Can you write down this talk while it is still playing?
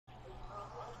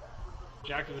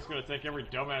Jackson's just gonna take every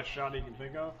dumbass shot he can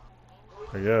think of.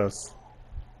 I guess.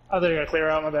 Oh, they're gonna clear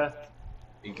out, my bad.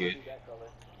 You good?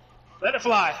 Let it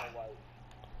fly!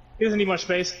 He doesn't need much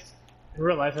space. In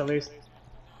real life, at least.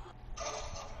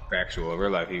 Factual. In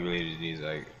real life, he really needs,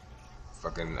 like,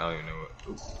 fucking, I don't even know what.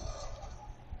 Ooh.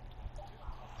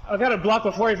 I got it blocked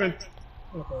before even.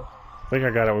 Okay. I think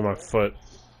I got it with my foot.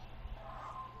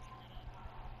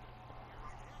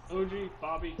 OG,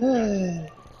 Bobby.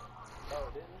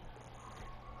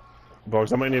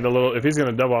 Box, I might need a little. If he's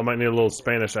gonna double, I might need a little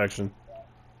Spanish action.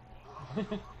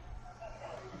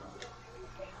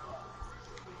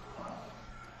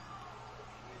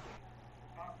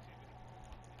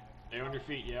 Stay on your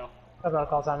feet, yo. I thought I'll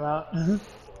call timeout.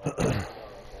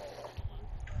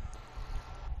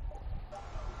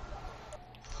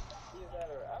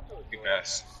 Good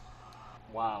pass.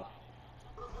 Wow.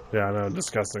 Yeah, I know,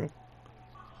 disgusting.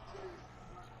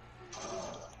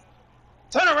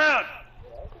 Turn around!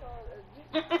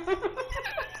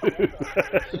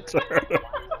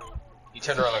 He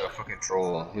turned around like a fucking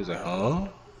troll. He was like, huh?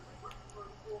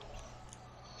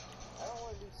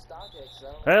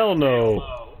 Hell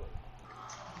no.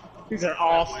 These are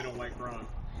off. I don't like Ron.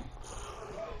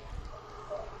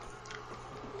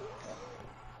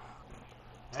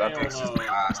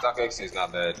 StockX is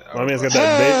not bad. I mean, it's got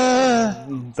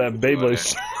that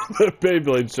Beyblade, that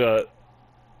Beyblade shot.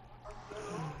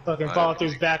 Fucking follow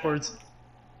throughs backwards.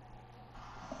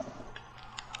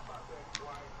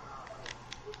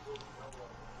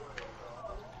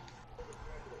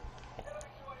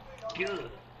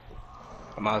 Good.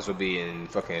 I might as well be in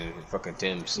fucking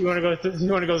Tim's. You wanna go?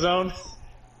 You wanna go zone?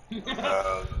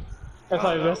 That's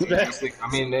probably the best bet.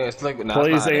 I mean, it's like. Nah,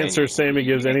 Please answer Sammy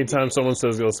gives anytime someone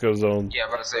says let's go zone. Yeah, I'm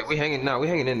about to say we hanging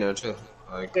in there too.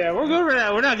 Like, Yeah, we're good right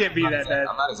now. We're not getting beat that bad.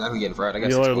 I'm not exactly getting fried. I got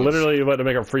You're 6 points. literally about to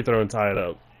make a free throw and tie it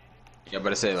up. Yeah,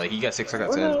 but I said like he got 6, I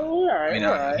got 10. We're alright. I mean, We're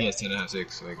alright. he has 10, I have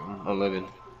 6. Like I'm living.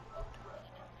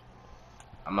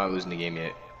 I'm not losing the game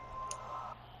yet.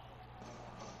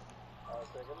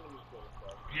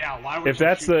 Yeah, why would If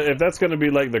that's going to be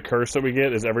like the curse that we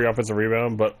get is every offensive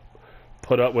rebound, but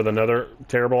put up with another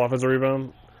terrible offensive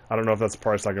rebound, I don't know if that's the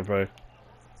price I can pay.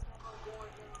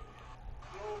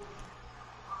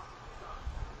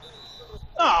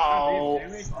 Oh!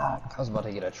 Fuck, I was about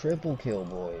to get a triple kill,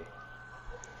 boy.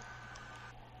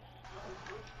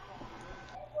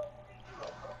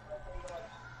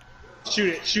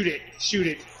 Shoot it! Shoot it! Shoot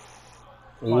it!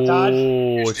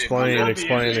 Ooh, explain. Use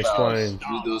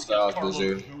those fouls,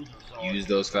 Boozer. Use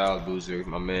those fouls, Boozer.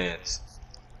 My mans.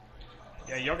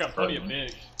 Yeah, y'all got plenty of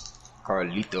bigs.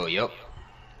 Carlito, yep.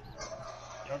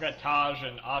 Y'all got Taj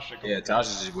and Ashik. Yeah, Taj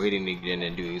is just waiting to get in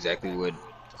and do exactly what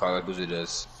Carlos Boozer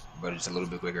does, but it's a little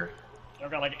bit quicker. Y'all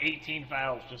got like 18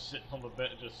 fouls just sitting on the bed,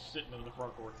 just sitting in the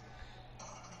front court.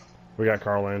 We got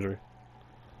Carl Landry.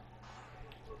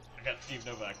 I got Steve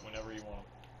Novak whenever you want him.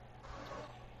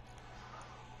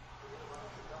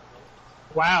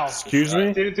 Wow! Excuse me?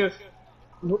 I didn't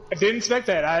expect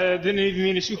that. I didn't even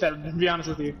mean to shoot that. To be honest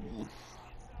with you.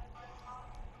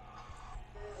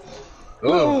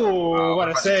 Ooh, what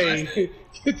a save!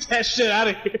 Get that shit out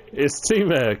of here. It's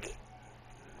T-Mac.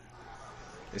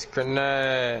 It's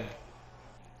Grenade.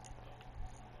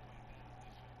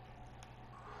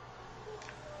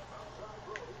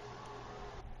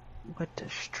 What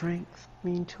does strength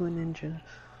mean to a ninja?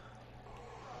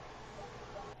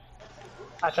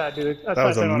 I tried to do it. That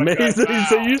was amazing.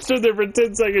 So you stood there for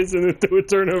 10 seconds and then threw a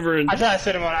turnover and I tried to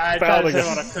set him on. I tried to set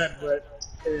him on a cut, but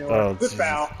it didn't work. Good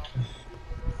foul.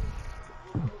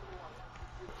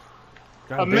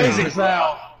 Amazing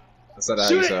foul. That's not how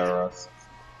you saw Ross.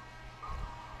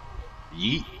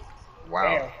 Yeet.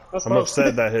 Wow. Damn, I'm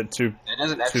upset that hit two That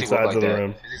doesn't actually sides work like of the that.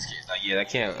 rim. Like, yeah, that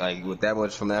can't, like, with that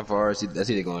much from that far, that's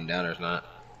either going down or it's not.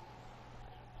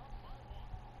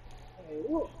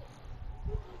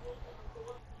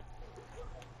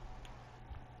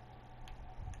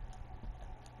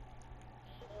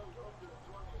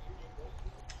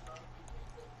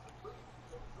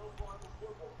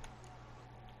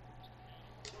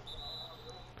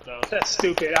 That's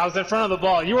stupid. I was in front of the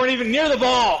ball. You weren't even near the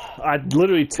ball. I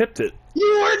literally tipped it.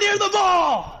 You weren't near the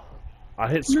ball. I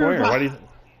hit square. Why do you...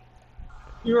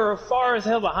 You were far as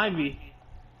hell behind me.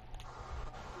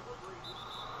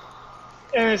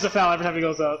 And it's a foul every time he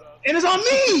goes up. And it's on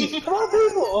me! Come on,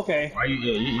 people! Okay. Why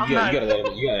you gotta let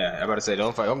him, yeah, I'm about to say,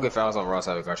 don't get fouls on Ross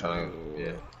Havoc. I'm trying to,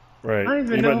 yeah. Right. I don't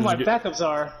even know who my backups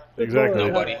are. Exactly.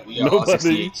 Nobody. We are all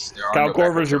 68s. There are Kyle no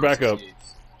Korver's backups. your backup.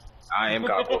 I am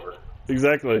Kyle Korver.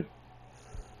 Exactly.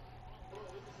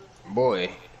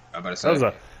 Boy, I'm about to say. That was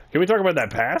a... Can we talk about that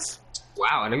pass?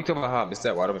 Wow, and then we talk about how I missed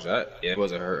that wide open shot. Yeah, it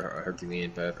was a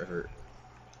Herculean pass effort.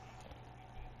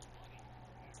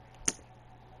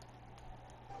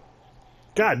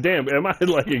 God damn, am I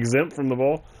like exempt from the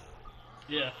ball?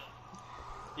 Yeah.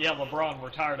 Yeah, LeBron, we're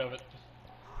tired of it.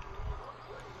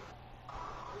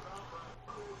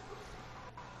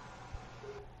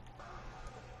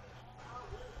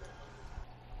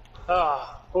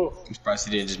 Oof. I'm surprised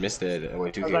he didn't just miss that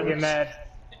way two I was about to get gamers. mad.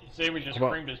 You see, we just Come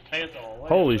on. creamed his pants all the way.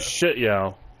 Holy there. shit,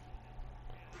 Yao.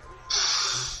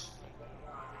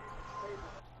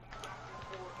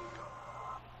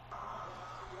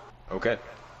 Okay.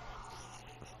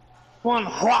 Come on,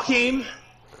 Joaquin.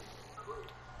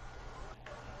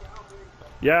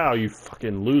 Yao, you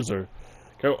fucking loser.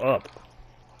 Go up.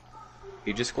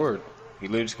 He just scored. He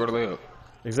literally scored a layup.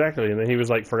 Exactly, and then he was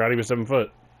like, forgot he was 7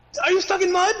 foot. Are you stuck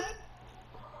in mud?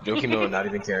 Joakim Noah not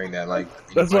even caring that. Like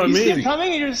That's what I You see mean. him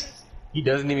coming and you're just... he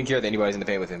doesn't even care that anybody's in the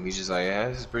paint with him. He's just like, yeah,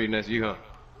 this is pretty nice view, huh?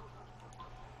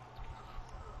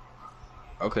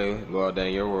 Okay, well,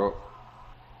 dang, your world.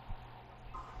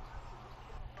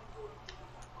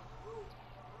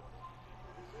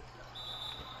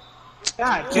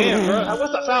 God damn, bro.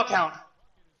 What's the foul count?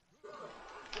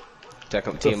 Tech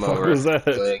him, The team fuck over. was that?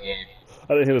 Play again.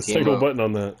 I didn't hit a Team single up. button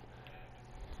on that.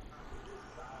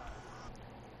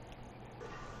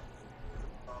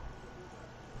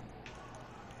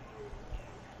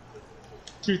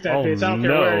 Shoot that Oh, bitch. I don't care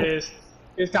no. where it is.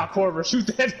 It's got Corver. Shoot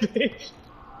that bitch.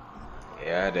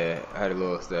 Yeah, I had a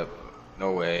little step.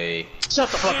 No way. Shut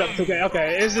the fuck up, 2K.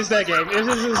 Okay, is this that game? Is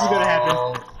this gonna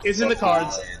happen? It's in the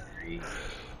cards.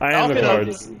 I am the Okay, okay.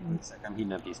 cards. One sec, I'm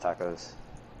heating up these tacos.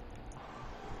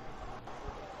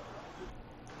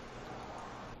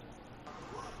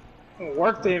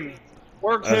 Worked him.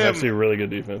 Worked That's him. actually a really good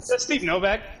defense. That's Steve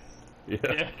Novak. Yeah.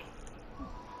 Yeah.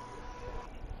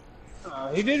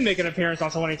 He did make an appearance on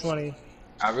 2020.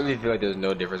 I really feel like there's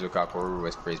no difference with Kyle Korver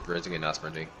with sprinting and not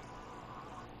sprinting.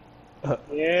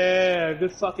 Yeah,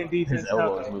 good fucking defense. His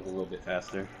elbow is Okay. moving a little bit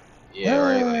faster. Yeah,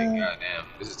 right. Like, goddamn,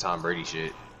 this is Tom Brady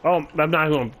shit. Oh, I'm not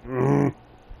going.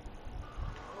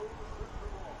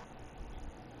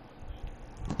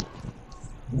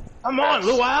 Come on,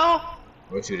 Luau. I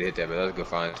wish you'd hit that, but that was a good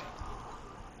find.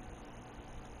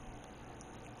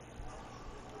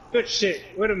 Good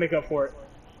shit. Way to make up for it.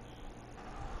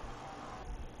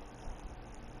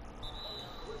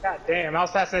 God damn, I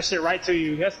was passing that shit right to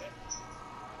you. Yes.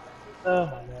 Oh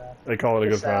my god. They call it a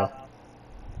good foul.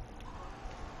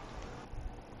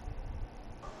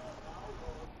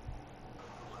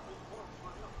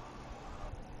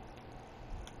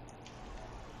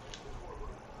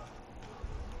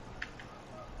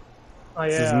 Oh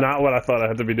This is yeah. not what I thought I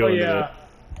had to be Oh doing yeah. today.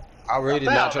 I really did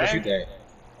Foul, not try to man. shoot that.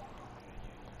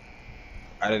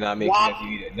 I did not make Wop. that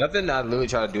either. Nothing I literally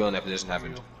tried to do on that position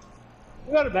happened.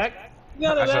 You got it back. You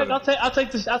got it I back. tried I'll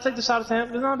take the shot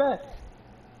attempt. It's not bad.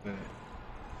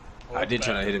 I did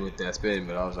try to hit it with that spin,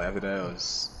 but I was like, after that, it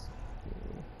was.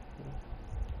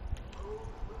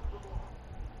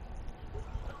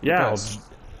 Yeah, Because-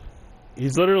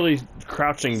 he's literally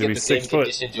crouching to be the same 6 foot.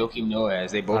 condition Joakim Noah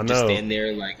has. They I both just know. stand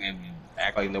there like and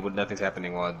act like nothing's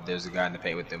happening while there's a guy in the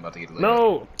paint with them about to get a layup.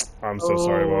 No! I'm so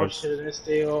sorry, Oh, Bob. should have been a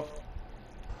steal.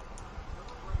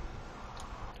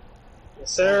 Yes, If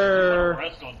sir. you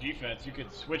rest on defense, you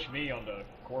could switch me onto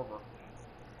Corver.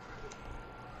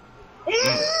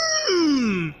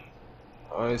 Mm.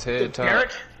 On his head, top.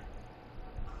 Garrett.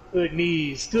 Good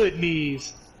knees. Good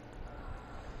knees.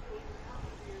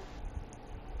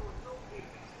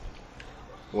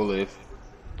 We'll live.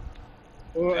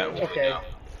 Well, That one okay. now.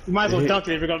 You might as well dunk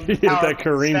it if you're gonna He hit power that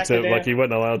Kareem smack it tip in. like he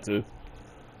wasn't allowed to.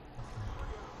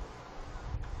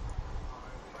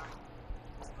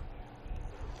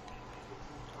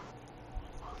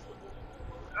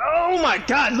 Oh my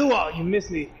God, Luau, you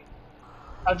missed me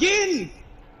again.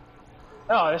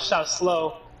 Oh, that shot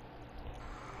slow.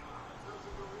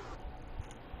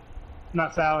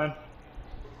 Not fouling.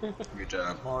 Good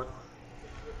job.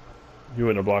 You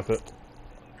wouldn't have blocked it.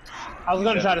 I was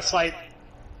gonna try to swipe.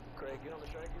 Craig, get on the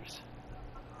strikers.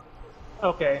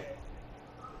 Okay.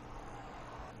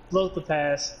 Float the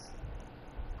pass.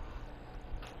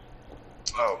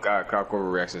 Oh god, Kyle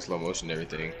Korver reacts in slow motion and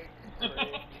everything.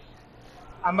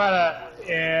 I'm about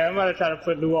to try to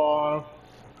put Luau on.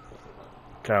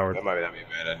 Coward. That might not be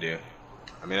a bad idea.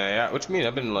 I mean, what you mean?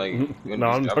 I've been like. No,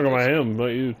 I'm talking about him, not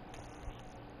you.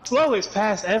 Slowest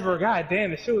pass ever. God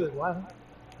damn, the shit was wild.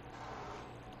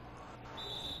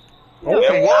 Oh,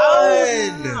 Okay,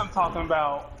 and what I'm talking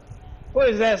about. What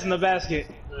is that in the basket?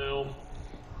 Boom.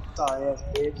 Sorry ass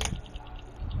bitch.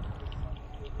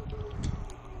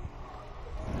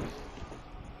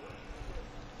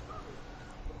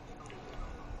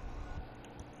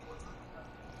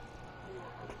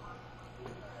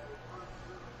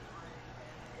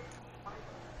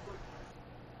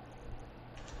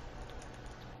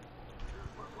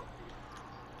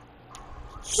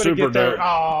 Super get there. dirt.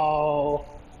 Oh.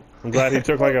 I'm glad he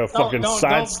took like a fucking Don't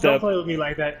sidestep. play with me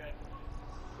like that.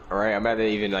 Alright, I'm glad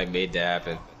they even like made that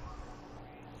happen.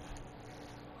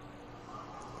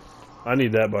 I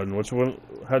need that button. Which one?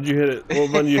 How'd you hit it?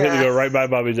 What button you hit to go right by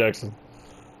Bobby Jackson?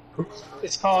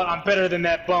 It's called I'm better than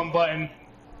that bum button.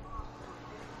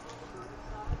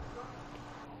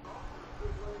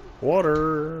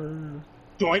 Water.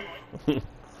 Doink.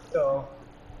 So,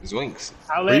 Zwinks.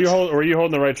 Were you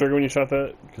holding the right trigger when you shot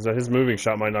that? Because his moving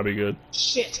shot might not be good.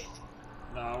 Shit.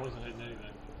 No, I wasn't hitting anything.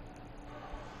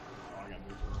 Oh, I gotta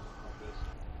move like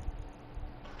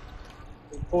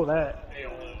this. Pull that.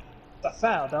 Hell no. It's a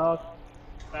foul, dog.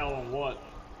 Foul on what?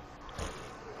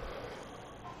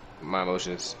 My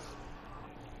emotions.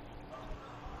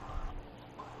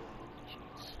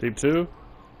 Deep 2?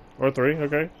 Or 3,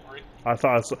 okay. 3. I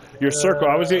thought I saw, your circle,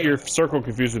 I always get your circle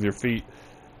confused with your feet.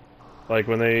 Like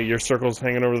when your circle's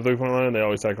hanging over the 3-point line, they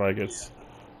always act like it's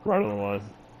right on the line.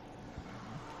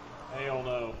 Hell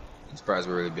no. I'm surprised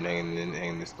we've really been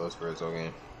hanging this close for this whole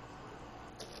game.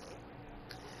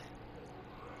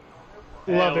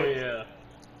 Love Hell it. yeah.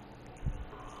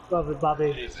 Love it,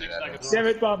 Bobby. 6 seconds Damn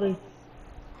it, Bobby.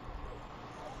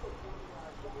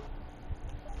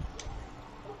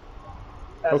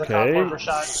 That's a Kyle Okay, Korver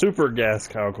shot. super gas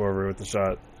Kyle Korver with the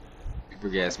shot. Super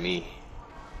gas me.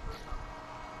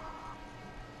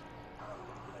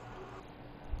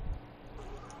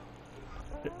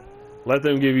 Let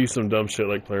them give you some dumb shit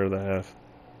like player of the half.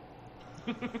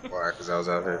 Why? Because I was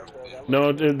out here.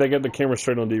 No, they got the camera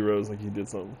straight on D Rose like he did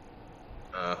something.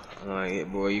 I'm like, yeah,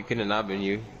 boy, you could have not been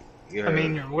you. I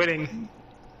mean, you're winning.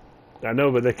 I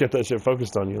know, but they kept that shit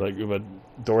focused on you. Like, if a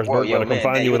door's Whoa, about yo, to come man,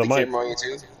 find you with a mic. camera on you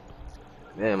too?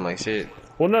 Damn, like shit.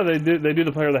 Well, no, they do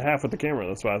the player of the half with the camera.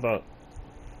 That's what I thought.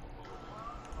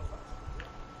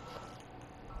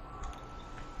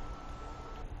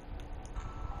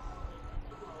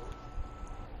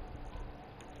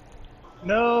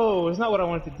 No, it's not what I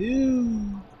wanted to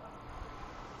do.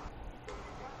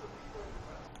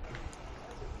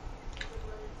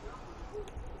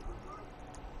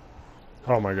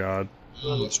 Oh my god.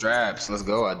 Straps, let's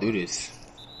go. I do this.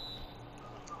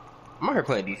 I'm out here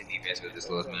playing decent defense with the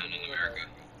slowest man in America.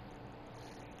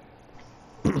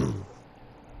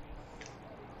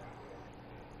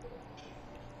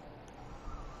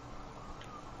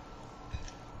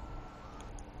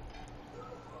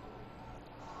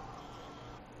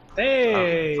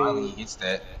 Hey, Finally, he hits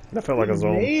that. That felt like a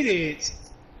zone. made it.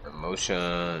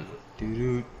 Emotion.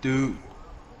 Do.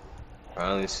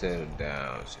 Finally settled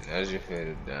down. So as you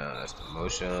faded down, that's the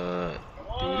motion.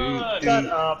 Shut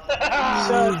up.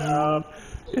 Shut up.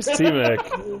 It's T-Mac.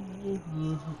 It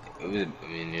was, I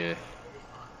mean, yeah.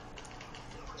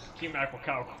 T-Mac with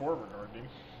Kyle Korver guarding.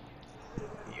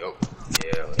 Yup.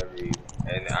 Yeah, whatever you.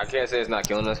 And I can't say it's not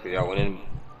killing us because y'all winning.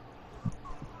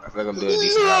 I feel like I'm doing a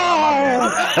decent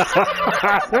job.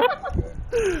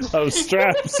 I was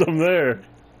strapped some there.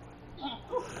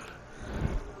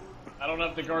 I don't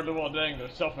have to guard the wall, dang, the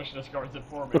selfishness guards it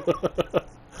for me.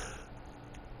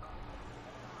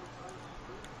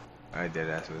 I dead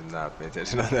ass was not paying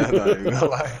attention on that. I'm not even gonna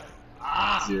lie.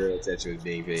 Zero attention was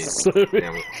being paid.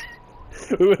 Damn it.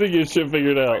 We would have get shit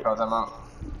figured out. Call time out.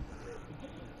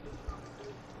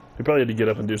 We probably had to get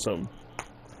up and do something.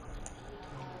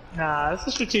 Nah, it's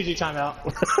a strategic timeout.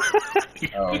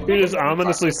 Oh, You're just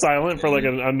ominously silent for like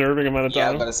an unnerving amount of yeah,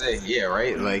 I was time. about to say, yeah,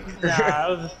 right? Like,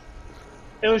 Nah,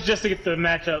 it was just to get the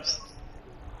matchups.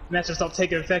 Matchups don't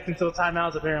take effect until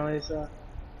timeouts, apparently, so.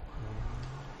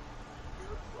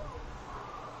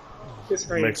 It's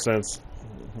great. Makes sense.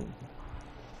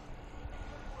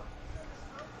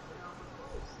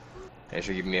 thanks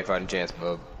for giving me a fighting chance,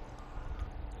 bub.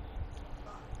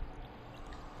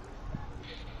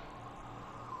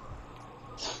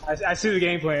 I see the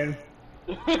game plan.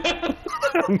 Yeah,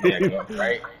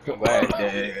 right? I'm glad.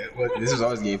 Well, this was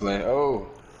always game plan. Oh.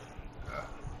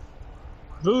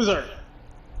 Boozer.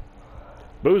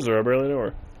 Boozer, I barely know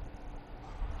her.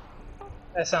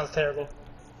 That sounds terrible.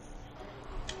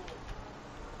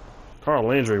 Carl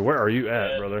Landry, where are you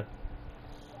at, brother?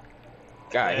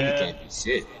 God, he can't do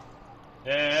shit.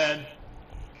 Dead.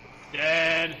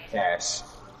 Cash.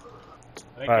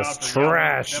 Thank God That's for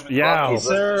trash. Devin Yeah. Yes,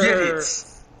 sir.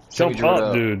 Jump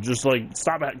up, dude. Just like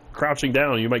stop crouching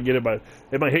down. You might get it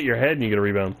it might hit your head and you get a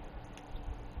rebound.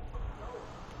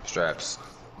 Straps.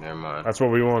 Never mind. That's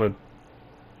what we wanted.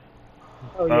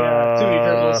 Oh yeah, too many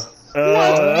dribbles.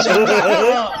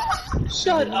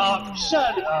 Shut up!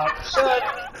 Shut up! Shut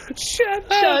up!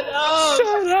 Shut up! Shut up!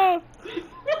 Shut up!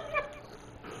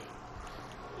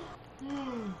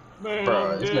 Man,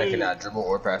 Bro, this man dude. cannot dribble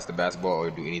or pass the basketball or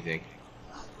do anything.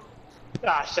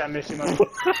 Ah, shit, I missed you, man.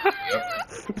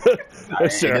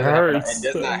 That shit hurts.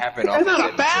 It does not happen That's often.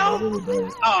 not a foul?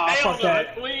 Oh, Hell fuck no,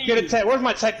 that. please. Get a tech. Where's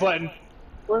my tech button?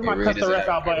 Where's my cut the ref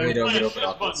out It really button? don't get Nice open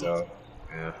often, button. so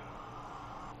yeah.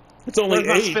 It's only Where's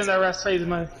my 8. spin that rest phase,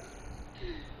 man?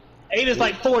 8 is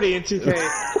like 40 in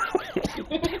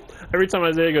 2K. Every time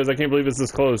Isaiah goes, I can't believe it's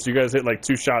this close. You guys hit like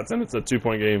 2 shots and it's a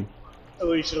 2-point game.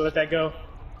 Oh, you should have let that go.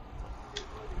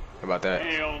 How about that?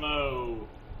 Hell no.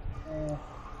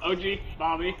 OG,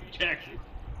 Bobby, Jackson.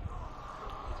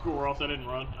 Cool, or else I didn't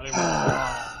run. I didn't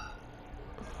run.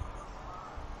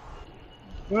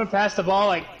 You went past the ball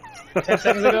like 10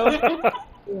 seconds ago?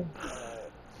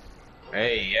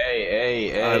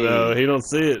 Hey. I know, he don't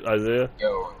see it, Isaiah.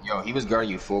 Yo, he was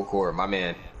guarding you full court, my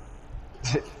man.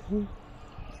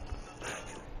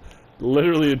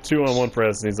 Literally a 2-on-1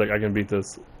 press, and he's like, I can beat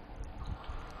this.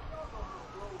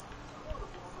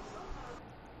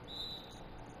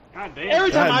 God damn.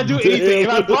 Every time I do God anything, if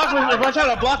I damn.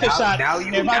 try to block a shot,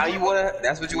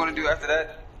 That's what you wanna do after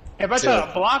that? if I try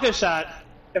to block a shot,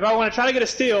 if I want to try to get a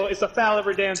steal, it's a foul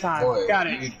every damn time. Boy, Got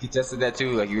it. You tested that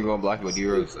too, like you were gonna block it with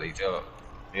D-Rose, like tell.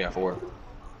 Yeah, 4.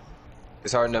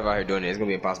 It's hard enough out here doing it. It's gonna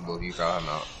be impossible if you foul him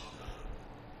out.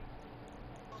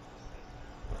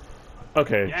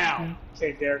 Okay. Yeah.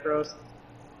 Okay, Derrick Rose.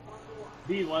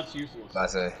 Be less useless. I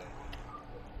say.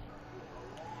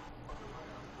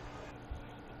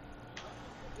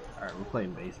 Alright, we're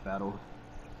playing base battle.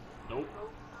 Nope.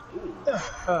 Ooh.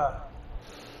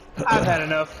 I've had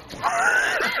enough.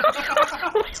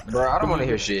 Bro, I don't wanna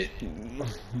hear shit.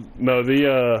 No,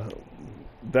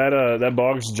 that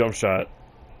Boggs jump shot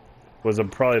was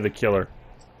probably the killer.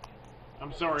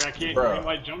 I'm sorry, I can't Bro. green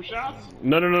light jump shots?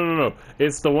 No.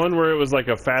 It's the one where it was like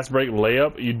a fast break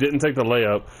layup. You didn't take the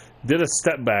layup, did a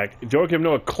step back. Joakim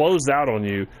Noah closed out on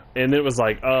you, and it was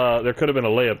like, there could have been a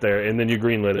layup there, and then you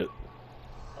greenlit it.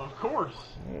 Of course.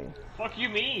 Fuck you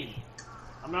mean?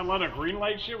 I'm not allowed to green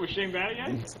light shit with Shane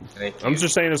Battier? Thank you. I'm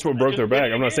just saying that's what broke their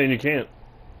back. I'm not saying you can't.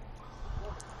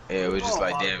 Yeah, it was just Oh,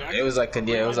 like my damn. God. It was like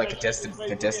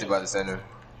contested by the center.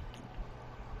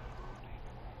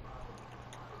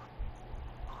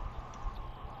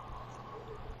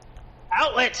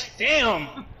 Outlet!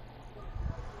 Damn!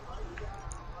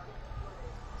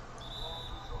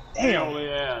 Hell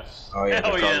yes. Oh yeah,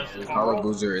 Hell yes. Carlo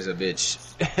Boozer is a bitch.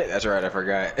 That's right, I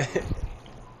forgot.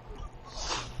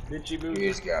 Bitchy He booty.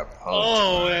 just got pumped.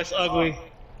 Oh, that's ugly.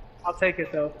 I'll take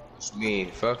it though. What you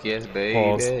mean? Fuck yes, baby.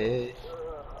 Pause.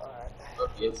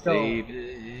 Fuck yes, go.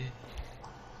 baby.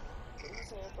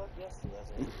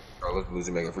 Carlos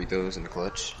Boozer making free throws in the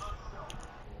clutch.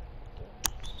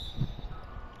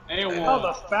 Hey, Oh, the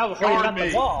well, foul before you got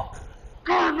the ball.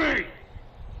 guard me!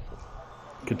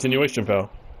 Continuation, pal.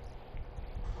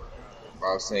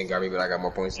 I was saying guard me, but I got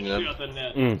more points than Shoot them. out the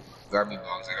net. Guard me,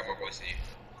 Bogs. I got more points than you.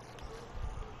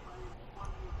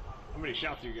 How many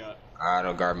shots you got? I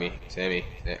don't guard me, Sammy.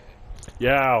 Yeah.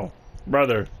 Yow,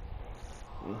 brother.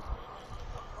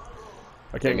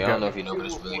 I can't Sammy, I don't know go. if you know, but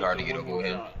it's really hard to get over with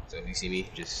him. So if you see me,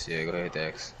 just go ahead, hit the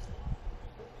X.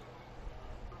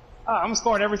 I'm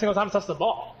scoring every single time I touch the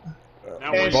ball.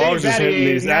 Now And we're, Boggs is Shane hitting Battier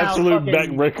these is now absolute fucking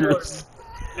backbreakers.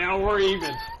 now we're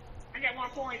even. I got 1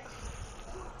 point.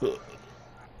 Oh,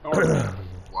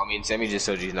 Well, I mean, Sammy just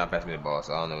told you he's not passing me the ball,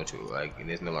 so I don't know what you like. And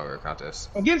it's no longer a contest.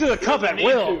 I'm getting to the cup at Me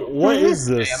will. too. What is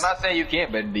Hey, this? I'm not saying you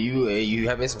can't, but do you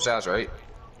have made some shots, right?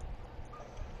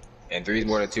 And 3's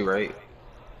more than 2, right?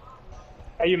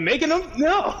 Are you making them?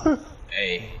 No.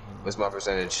 Hey, what's my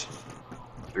percentage?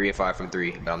 3 and 5 from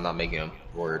 3, but I'm not making them.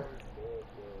 Word.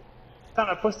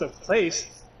 Trying to push the place.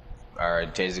 All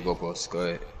right, change the goalposts. Go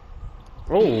ahead.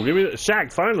 Oh, give me that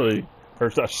Shaq finally. Or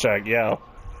not Shaq, yeah.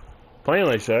 Playing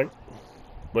like Shaq,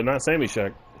 but not Sammy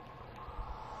Shaq.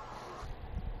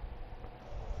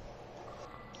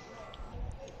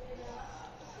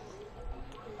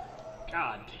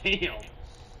 God damn.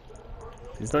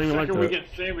 He's not even like Second we that. get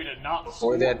Sammy to not Before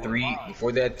score, that we're 3, fine.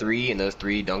 before that 3, and those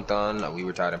 3 dunked on, we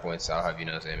were tied in points. So I'll have you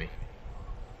know, Sammy.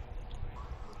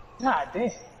 God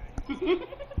damn.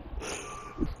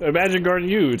 Imagine guarding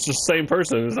you. It's just the same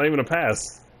person. It's not even a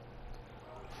pass.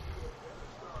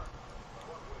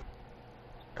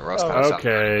 And Ross Oh, kinda stopped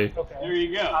Okay. Okay. There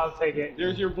you go. I'll take it.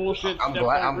 There's your bullshit. I'm step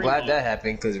glad. back I'm green glad light. that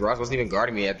happened because Ross wasn't even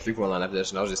guarding me at the 3-point line after this,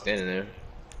 and I was just standing there.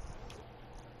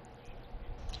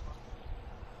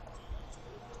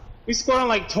 We scored on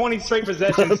like 20 straight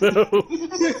possessions,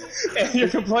 and you're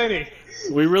complaining.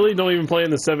 We really don't even play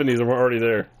in the 70s and we're already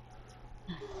there.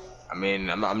 I mean,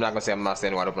 I'm not gonna say I'm not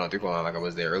standing wide open on the 3-point line like I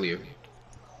was there earlier.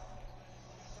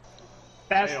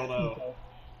 That's Hell no.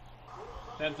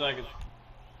 10 seconds.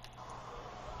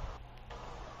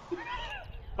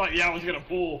 Thought yeah, I was gonna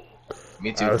pull.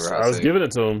 Me too. I was giving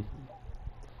it to him.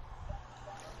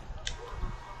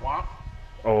 Womp.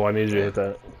 Oh, I need you to hit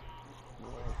that.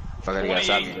 If I gotta get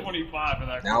outside. 25 in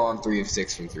that. Now I'm 3 of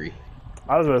 6 from 3.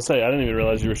 I was gonna say I didn't even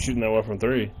realize you were shooting that well from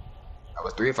 3. I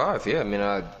was 3 of 5. Yeah, I mean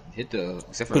I hit the.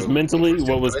 Except for Because mentally,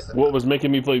 what was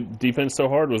making me play defense so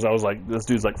hard was I was like, this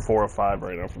dude's like 4 or 5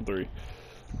 right now from 3.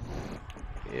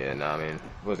 Yeah, nah, I mean it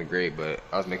wasn't great, but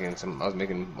I was making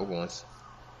over ones.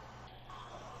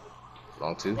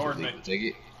 Long 2. So take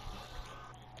it.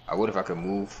 I would if I could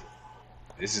move.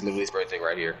 This is literally spray thing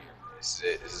right here. This is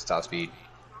it. This is top speed.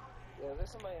 Yeah, there's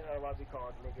somebody in our lobby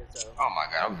called nigga, so. Oh my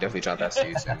god, I'm definitely trying to pass to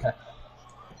you, Sammy. Bro,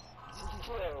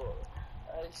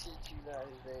 I shit you not,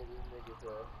 his name is nigga, so.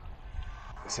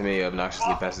 Sammy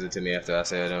obnoxiously passes it to me after I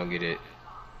say I don't get it.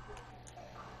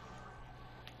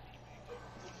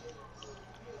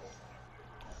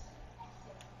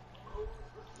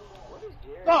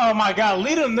 Oh my god,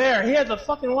 lead him there. He had the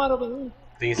fucking wide open room.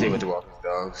 I think he went to walk his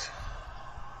dogs.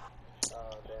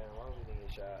 Oh, damn, why we didn't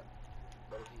get shot?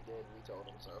 But if he did, we told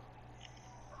him so.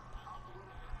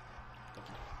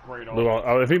 Great on. Luau,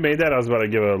 oh, if he made that, I was about to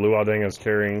give a Luau Dangas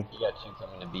carrying. You got 2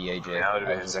 coming to B, AJ. Yeah, that would have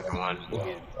been his second one. Who's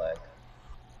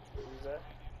that?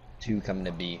 2 coming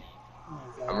to B.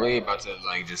 I'm really about to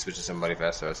like just switch to somebody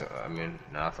faster. I mean,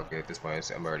 nah, fuck it. At this point,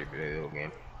 I'm already beat the whole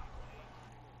game.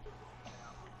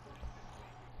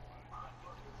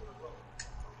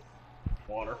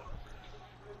 Water.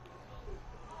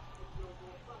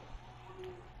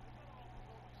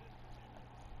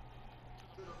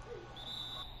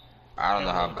 I don't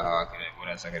know how I could what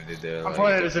else I could have did there. I'm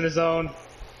pointing us in his zone.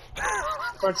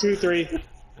 1, 2, 3.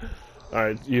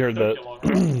 Alright, you heard that.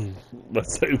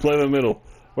 Let's say play the middle.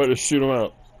 Way to shoot him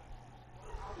out.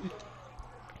 I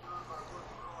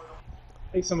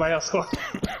think somebody else scored.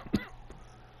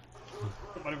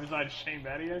 Somebody besides Shane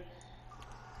Battier?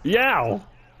 Yow!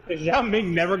 Is Yao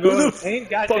Ming never Who going the to paint?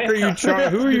 fuck Goddamn. are you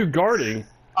trying? Who are you guarding?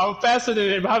 I'm faster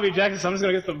than Bobby Jackson, so I'm just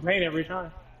gonna get some paint every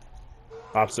time.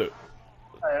 Opposite.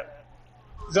 Alright.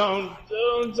 Zone.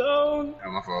 Oh,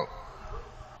 my fault.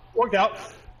 Worked out.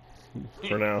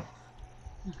 For now.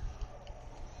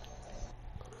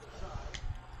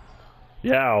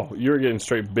 Yow, you're getting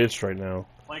straight bitched right now.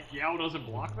 Like Yao doesn't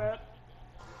block that?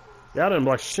 Yow didn't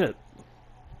block shit.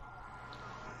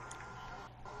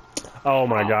 Oh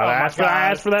my god, I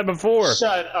asked for that before.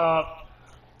 Shut up.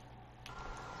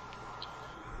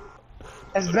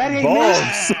 As Betty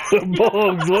Bugs!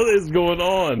 Bugs, what is going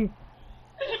on?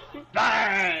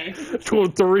 Bang!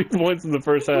 Scored 3 points in the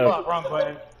first half. Wrong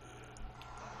button.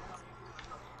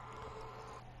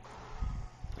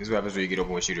 This is what happens when you get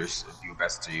open with shooters. You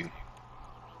best to you.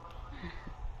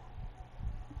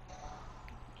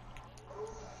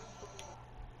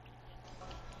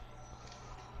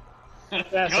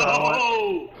 That's what I want.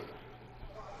 Go!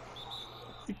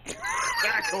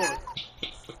 Backcourt!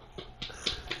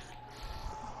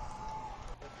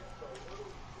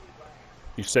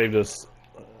 You saved us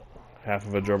half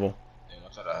of a dribble. Yeah, I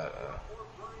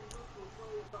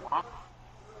thought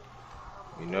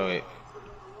you know it.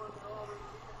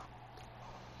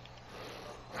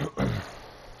 I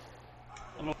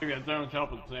don't think that zone's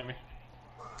helping, Sammy.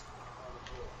 I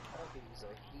don't think he's a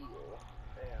heel.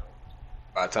 Damn.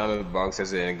 By the time the bog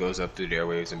says it and it goes up through the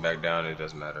airwaves and back down, it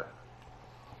doesn't matter.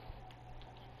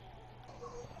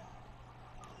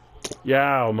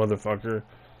 Yow, motherfucker.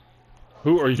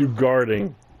 Who are you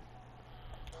guarding?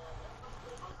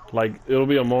 Like, it'll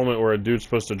be a moment where a dude's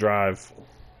supposed to drive.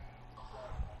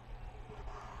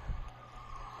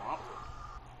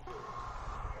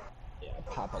 Yeah,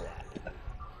 pop a lot. Yeah,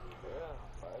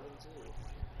 5 and 2.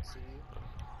 See you.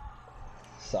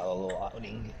 Saw a little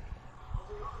outing.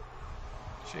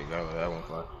 Shit, gotta let that one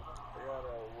fly. I gotta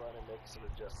run and make some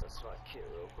adjustments to my kit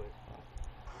real quick.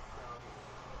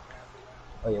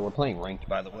 Oh yeah, we're playing ranked,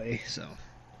 by the way, so.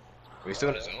 Are we still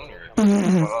in the zone or? Hold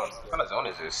on. What kind of zone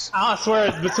is this? I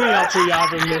swear, between y'all two, y'all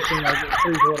been missing like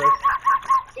 3 quarters.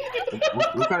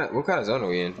 What kind of zone are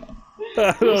we in?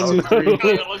 I don't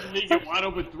know. Let's me get wide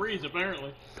open threes,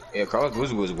 apparently. Yeah, Carlos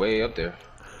Boozer was way up there.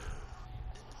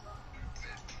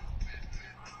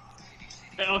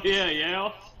 Hell yeah,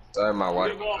 Yao. Sorry, my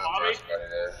wife. Give me the ball, Bobby.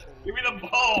 Give me the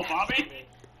ball, Bobby.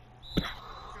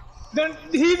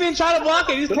 He didn't try to block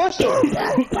it, he's pushed him.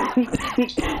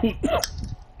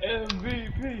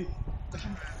 MVP.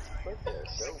 Put that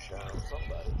dope down,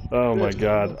 somebody. Oh my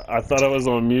god. I thought I was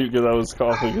on mute because I was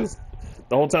coughing. Cause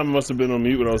the whole time I must have been on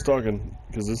mute when I was talking.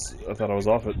 Because I thought I was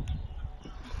off it.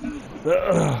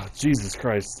 Jesus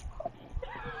Christ. Yeah,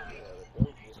 the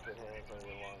dope just put hands on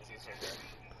your lungs. It's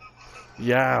okay.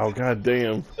 Yow, god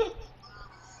damn.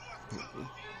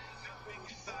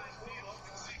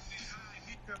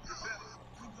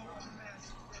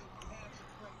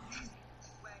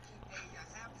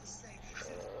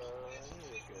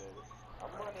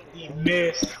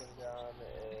 Miss. Down,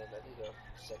 and I need a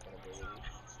second ability.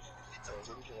 What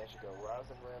do you think I should go?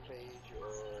 Rosin Rampage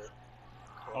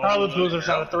or... All the boozers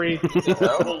out of 3.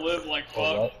 We'll live like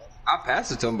fuck. I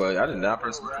passed it to him, but I did not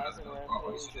press Rosin oh,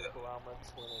 Rampage shit. or Kurama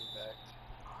Twin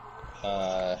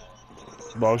Impact?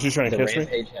 Well, she's trying to The catch me.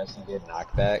 Rampage has some good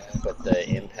knockback, but the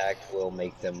Impact will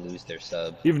make them lose their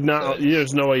sub. You've not. So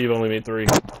There's no way you've only made 3.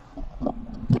 It's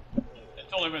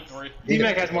only been 3.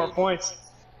 D-Mac has more points.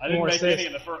 I didn't More make assists. any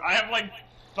in the first. I have like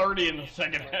 30 in the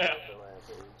second half. The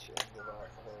Rampage and give out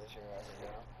finishing Rosin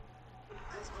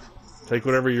down. Take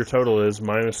whatever your total is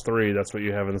minus 3. That's what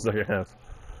you have in the second half.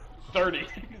 30.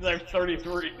 I have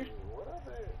 33. What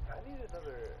other... I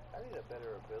need a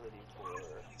better ability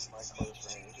for my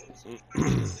close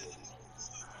ranges.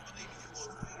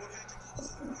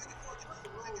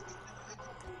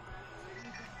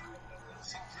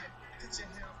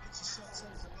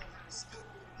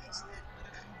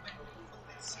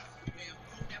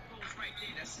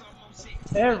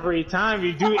 Every time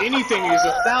you do anything, it's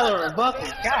a foul or a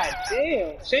bucket. God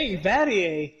damn. Shane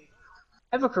Battier.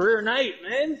 Have a career night,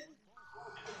 man.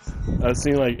 I've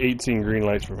seen like 18 green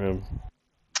lights from him.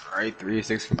 Alright, 3 of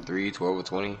 6 from 3, 12 of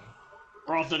 20.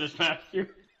 Ross in his past you.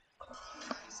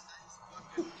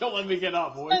 Don't let me get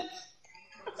up, boy.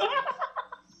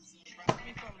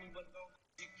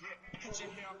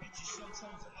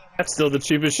 That's still the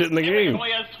cheapest shit in the He game.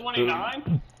 only has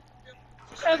 29.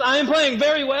 I am playing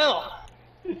very well.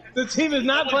 The team is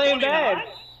not playing bad.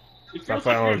 It feels I like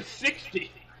you're found-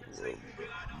 60.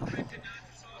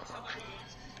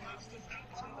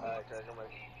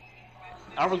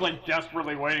 I was like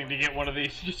desperately waiting to get one of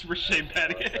these just for Shane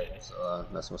Battier. So,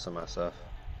 messing with some of my stuff.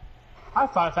 I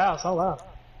have 5 fouls. Oh wow.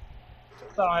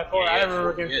 That's all I have 4. I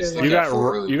ever against yes, him. You got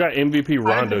Really? you got MVP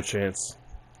Rondo chance.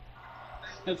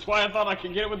 That's why I thought I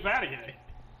could get it with Battier.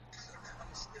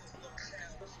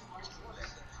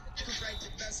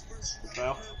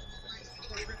 Well.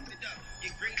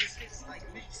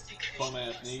 Bum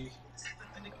ass knees.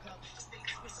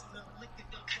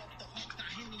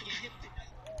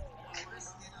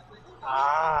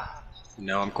 Ah.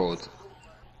 Now I'm cold.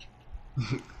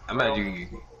 I'm mad you.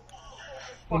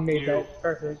 He made that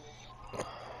perfect.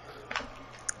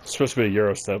 It's supposed to be a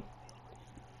Euro step.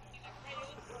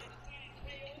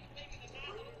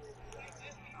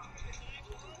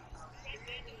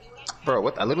 Bro,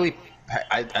 what? I literally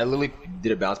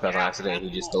did a bounce pass on accident and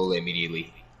he just stole it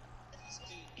immediately.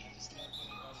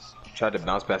 Tried to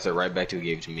bounce pass it right back to who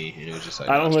gave it to me, and it was just like.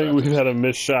 I don't think non-stop. we've had a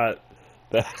missed shot.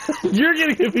 You're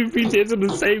getting MVP chance in the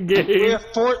same We game. have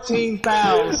 14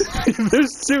 fouls.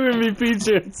 There's 2 MVP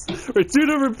chants. Or 2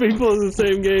 different people in the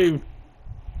same game.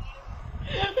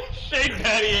 Shane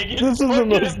Battier gets This is the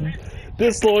most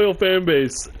disloyal fan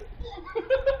base.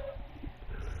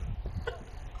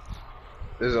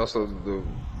 This is also the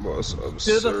most Did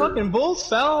absurd. the fucking Bulls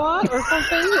foul a lot or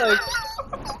something?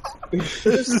 Like, This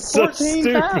is so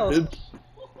 14 fouls. stupid.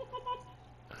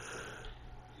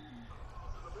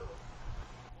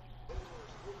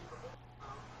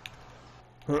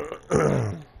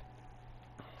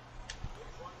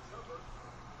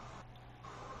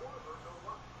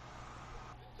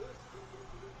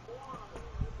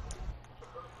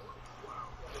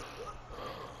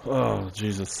 Oh,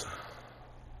 Jesus.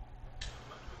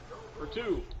 for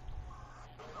 2.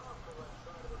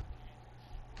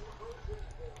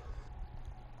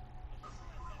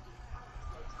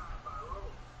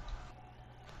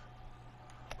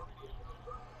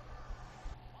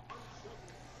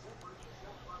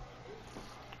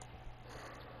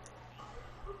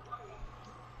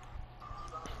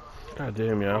 God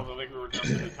damn, I yeah. don't think we were done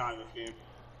with the time this game.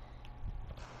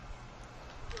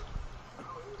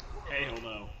 Hell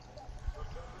no.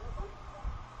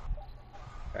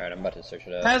 Alright, I'm about to search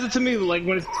it up. Pass it to me like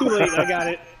when it's too late. I got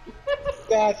it.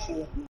 Gotcha.